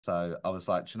So I was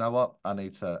like, "Do you know what? I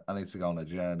need to go on a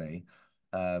journey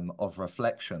of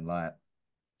reflection. Like,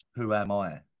 who am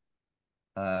I?"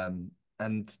 Um,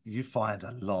 and you find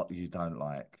a lot you don't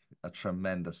like, a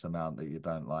tremendous amount that you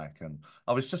don't like. And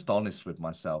I was just honest with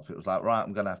myself. It was like, right,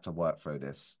 I'm gonna have to work through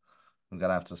this. I'm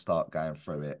gonna have to start going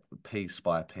through it piece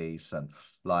by piece, and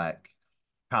like,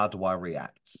 how do I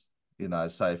react? You know,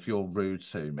 so if you're rude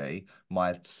to me,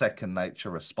 my second nature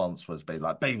response was be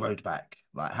rude back.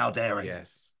 Like, how dare he?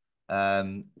 Yes.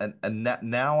 And that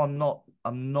now I'm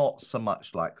not so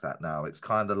much like that now. It's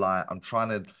kind of like I'm trying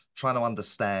to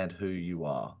understand who you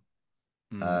are.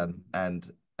 Mm.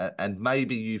 And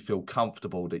maybe you feel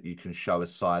comfortable that you can show a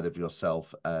side of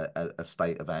yourself, a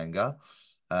state of anger,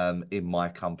 in my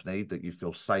company, that you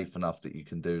feel safe enough that you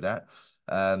can do that.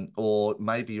 Or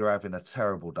maybe you're having a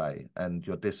terrible day and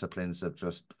your disciplines have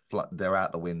just they're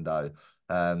out the window.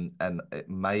 And it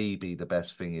may be the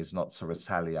best thing is not to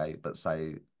retaliate, but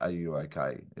say, "Are you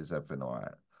okay? Is everything all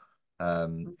right?"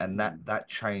 And that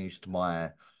changed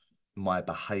my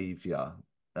behavior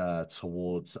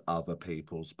towards other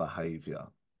people's behavior.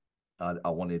 I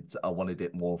wanted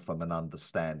it more from an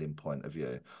understanding point of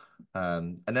view.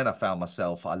 And then I found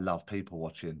myself, I love people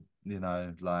watching, you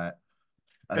know, like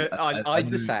I a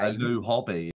the a same. new hobby.